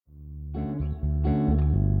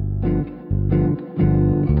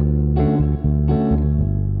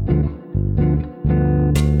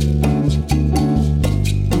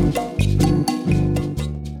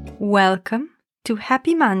Welcome to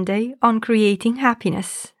Happy Monday on Creating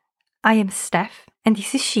Happiness. I am Steph and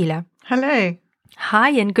this is Sheila. Hello.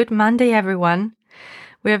 Hi and good Monday, everyone.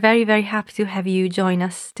 We're very, very happy to have you join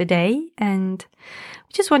us today, and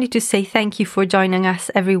we just wanted to say thank you for joining us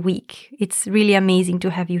every week. It's really amazing to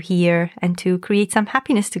have you here and to create some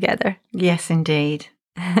happiness together. Yes, indeed.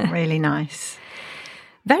 Really nice.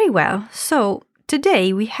 Very well. So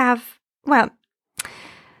today we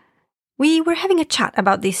were having a chat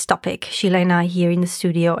about this topic, Sheila and I, here in the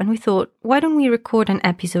studio, and we thought, why don't we record an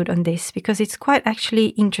episode on this? Because it's quite actually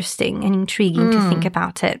interesting and intriguing to think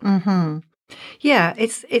about it. Mm-hmm. Yeah,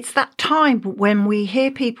 it's that time when we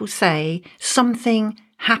hear people say something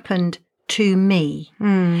happened to me.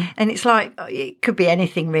 And it's like, it could be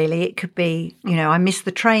anything really. It could be, I missed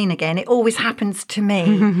the train again. It always happens to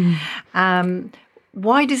me.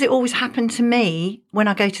 Why does it always happen to me when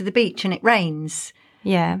I go to the beach and it rains?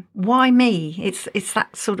 Yeah. Why me? It's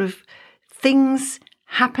that sort of things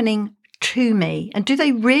happening to me. And do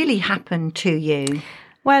they really happen to you?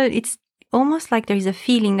 Well, it's almost like there is a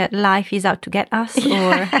feeling that life is out to get us,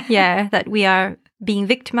 or that we are being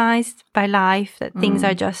victimized by life, that things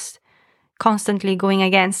are just constantly going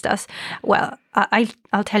against us. Well,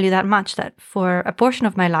 I'll tell you that much, that for a portion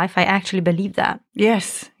of my life, I actually believed that.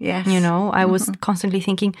 Yes. I was constantly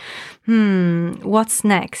thinking, what's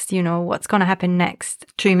next? What's going to happen next?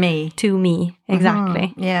 To me.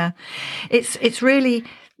 Exactly. Yeah. It's really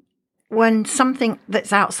when something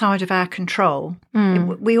that's outside of our control,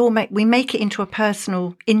 we make it into a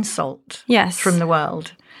personal insult from the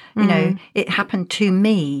world. It happened to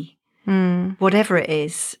me, whatever it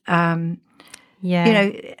is.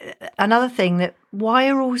 Another thing that, why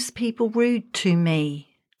are always people rude to me?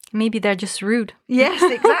 Maybe they're just rude. Yes,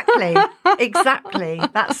 exactly. Exactly.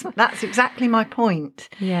 That's exactly my point.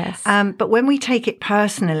 Yes. But when we take it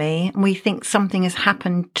personally and we think something has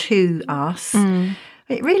happened to us,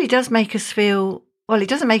 it really does make us feel, it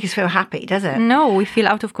doesn't make us feel happy, does it? No, we feel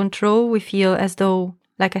out of control. We feel as though,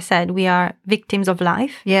 like I said, we are victims of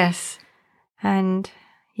life. Yes. And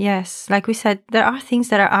yes, like we said, there are things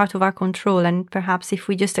that are out of our control. And perhaps if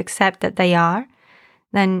we just accept that they are,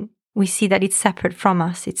 then we see that it's separate from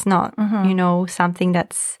us. It's not, something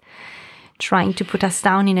that's trying to put us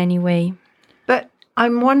down in any way. But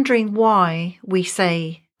I'm wondering why we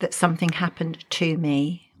say that something happened to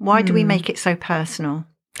me. Why do we make it so personal?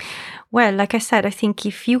 Well, like I said, I think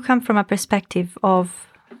if you come from a perspective of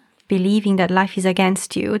believing that life is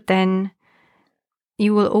against you, then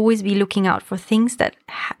you will always be looking out for things that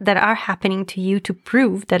are happening to you to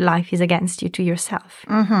prove that life is against you to yourself,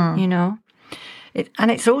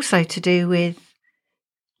 And it's also to do with,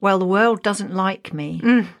 the world doesn't like me.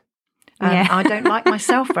 I don't like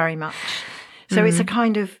myself very much. So it's a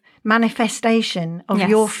kind of manifestation of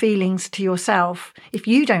your feelings to yourself. If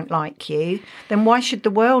you don't like you, then why should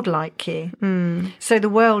the world like you? So the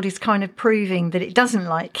world is kind of proving that it doesn't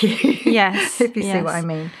like you. Yes. If you see what I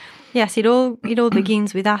mean. Yes, it all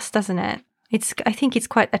begins with us, doesn't it? I think it's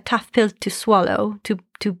quite a tough pill to swallow, to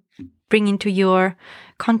bring into your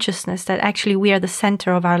consciousness that actually we are the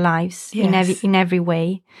center of our lives in every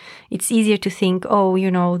way. It's easier to think,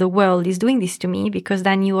 the world is doing this to me, because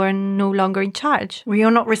then you are no longer in charge. Well,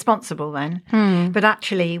 you're not responsible then. But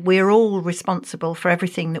actually, we're all responsible for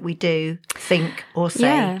everything that we do, think or say.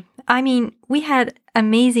 Yeah. I mean, we had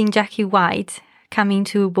amazing Jackie White coming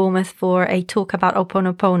to Bournemouth for a talk about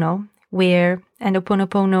Ho'oponopono, and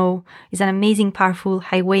Ho'oponopono is an amazing, powerful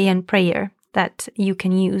Hawaiian prayer that you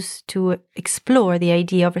can use to explore the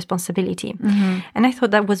idea of responsibility. And I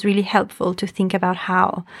thought that was really helpful to think about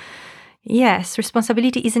how,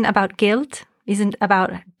 responsibility isn't about guilt, isn't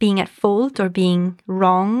about being at fault or being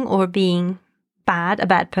wrong or being a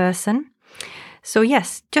bad person. So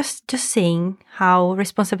yes, just saying how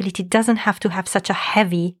responsibility doesn't have to have such a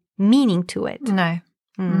heavy meaning to it. No.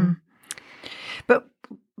 But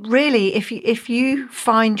really, if you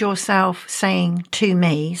find yourself saying to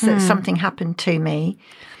me, so something happened to me,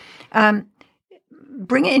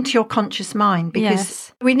 bring it into your conscious mind,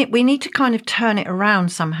 because we need to kind of turn it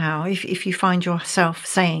around somehow. If you find yourself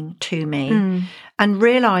saying to me, and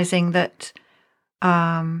realizing that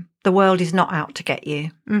the world is not out to get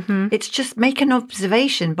you. It's just make an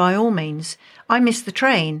observation by all means. I missed the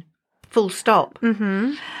train. Full stop.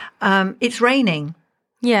 It's raining.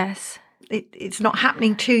 Yes. It's not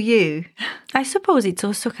happening to you. I suppose it's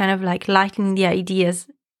also kind of like lightening the ideas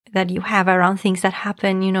that you have around things that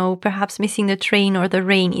happen. Perhaps missing the train or the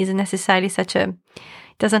rain isn't necessarily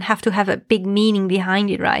doesn't have to have a big meaning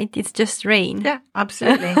behind it, right? It's just rain. Yeah,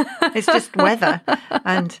 absolutely. It's just weather.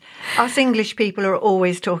 And us English people are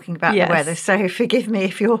always talking about the weather. So forgive me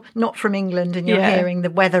if you're not from England and you're hearing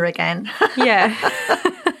the weather again. Yeah.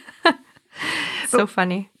 So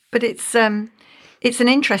funny. But it's an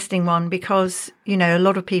interesting one because, you know, a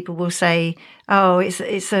lot of people will say, oh,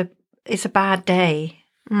 it's a bad day.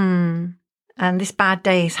 And this bad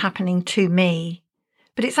day is happening to me.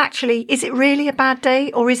 But it's actually, is it really a bad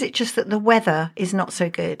day, or is it just that the weather is not so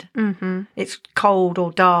good? Mm-hmm. It's cold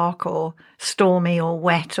or dark or stormy or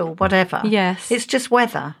wet or whatever. Yes. It's just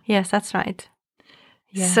weather. Yes, that's right.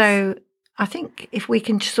 Yes. So I think if we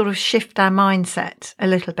can sort of shift our mindset a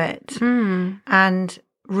little bit and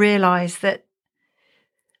realise that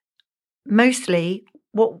mostly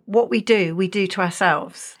what we do to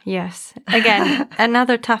ourselves. Yes. Again,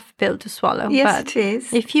 another tough pill to swallow. Yes, but it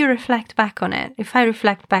is. If you reflect back on it, if I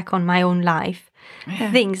reflect back on my own life,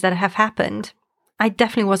 things that have happened, I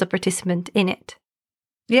definitely was a participant in it.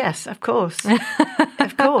 Yes, of course.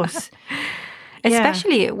 Of course.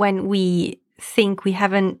 Especially when we think we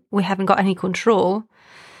haven't got any control.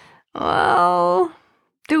 Well,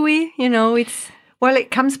 do we? You know, it's... Well,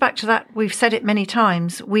 it comes back to that. We've said it many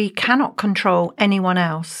times. We cannot control anyone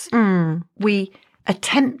else. We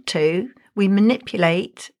attempt to. We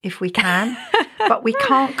manipulate if we can, but we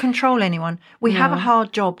can't control anyone. We have a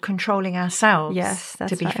hard job controlling ourselves,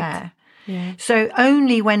 to be fair. Yeah. So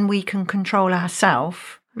only when we can control ourselves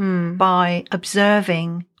by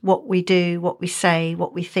observing what we do, what we say,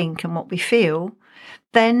 what we think and what we feel,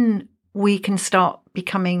 then we can start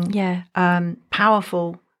becoming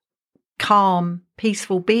powerful, calm,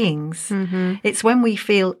 peaceful beings. It's when we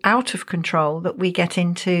feel out of control that we get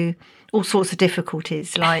into all sorts of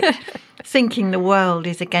difficulties, like thinking the world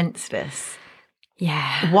is against us.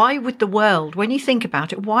 Yeah. Why would the world, when you think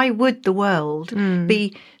about it, why would the world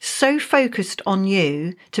be so focused on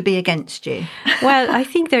you to be against you? Well, I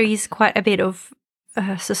think there is quite a bit of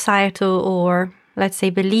societal or, let's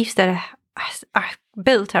say, beliefs that are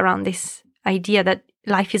built around this idea that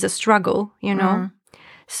life is a struggle, you know?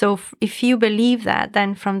 So if you believe that,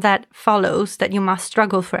 then from that follows that you must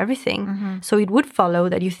struggle for everything. So it would follow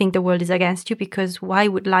that you think the world is against you, because why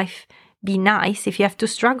would life be nice if you have to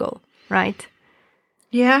struggle, right?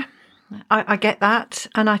 Yeah, I get that.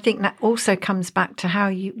 And I think that also comes back to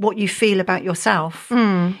what you feel about yourself.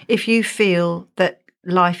 If you feel that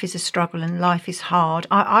life is a struggle and life is hard.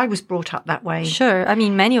 I was brought up that way. Sure. I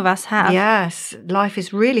mean, many of us have. Yes, life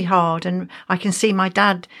is really hard. And I can see my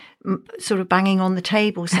dad sort of banging on the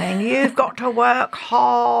table saying, you've got to work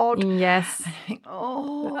hard. Yes. I think,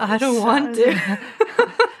 I don't want to.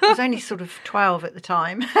 I was only sort of 12 at the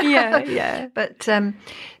time. Yeah.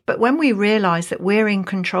 But when we realise that we're in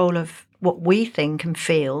control of what we think and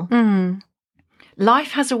feel,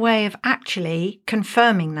 life has a way of actually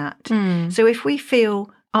confirming that. So if we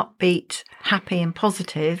feel upbeat, happy and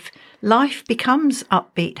positive, life becomes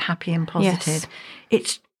upbeat, happy and positive.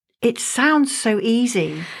 Yes. It sounds so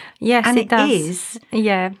easy. Yes, and it does. Is.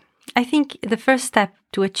 Yeah. I think the first step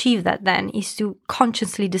to achieve that then is to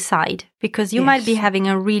consciously decide, because you might be having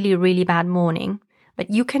a really, really bad morning,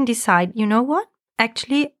 but you can decide, you know what?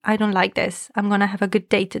 Actually, I don't like this. I'm going to have a good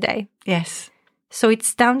day today. Yes. So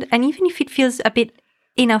it's down, and even if it feels a bit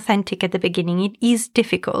inauthentic at the beginning, it is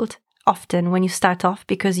difficult often when you start off,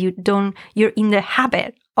 because you're in the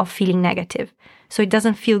habit of feeling negative. So it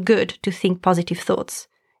doesn't feel good to think positive thoughts.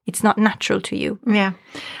 It's not natural to you. Yeah.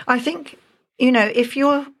 I think,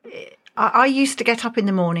 I used to get up in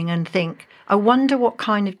the morning and think, I wonder what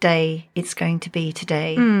kind of day it's going to be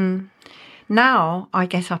today. Now I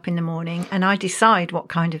get up in the morning and I decide what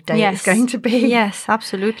kind of day it's going to be. Yes,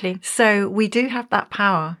 absolutely. So we do have that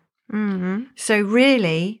power. So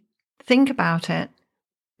really think about it.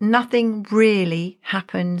 Nothing really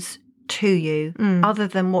happens to you other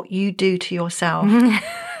than what you do to yourself.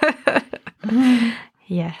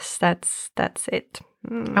 Yes, that's it.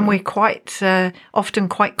 And we're quite often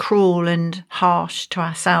quite cruel and harsh to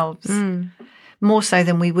ourselves, more so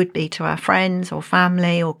than we would be to our friends or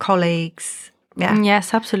family or colleagues. Yeah.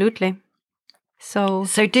 Yes, absolutely. So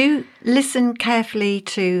do listen carefully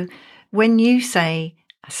to when you say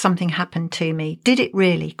something happened to me. Did it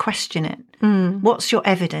really? Question it. What's your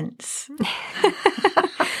evidence?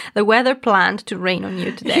 The weather planned to rain on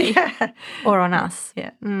you today or on us.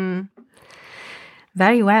 Yeah.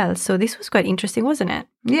 Very well. So this was quite interesting, wasn't it?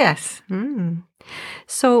 Yes.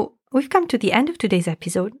 So we've come to the end of today's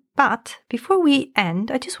episode. But before we end,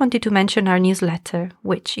 I just wanted to mention our newsletter,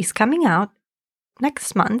 which is coming out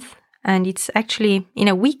next month. And it's actually in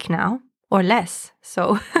a week now or less.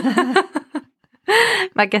 So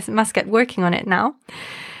I guess I must get working on it now.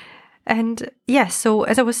 And yes, so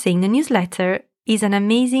as I was saying, the newsletter is an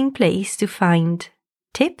amazing place to find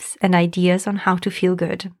tips and ideas on how to feel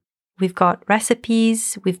good. We've got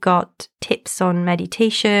recipes, we've got tips on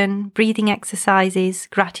meditation, breathing exercises,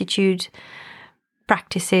 gratitude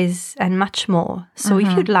practices, and much more. So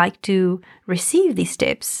if you'd like to receive these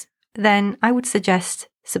tips, then I would suggest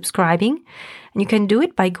subscribing. And you can do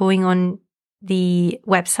it by going on the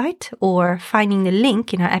website or finding the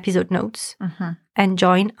link in our episode notes and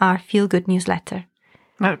join our Feel Good newsletter.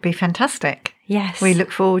 That would be fantastic. Yes. We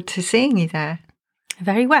look forward to seeing you there.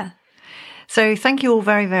 Very well. So thank you all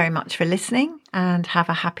very, very much for listening, and have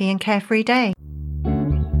a happy and carefree day.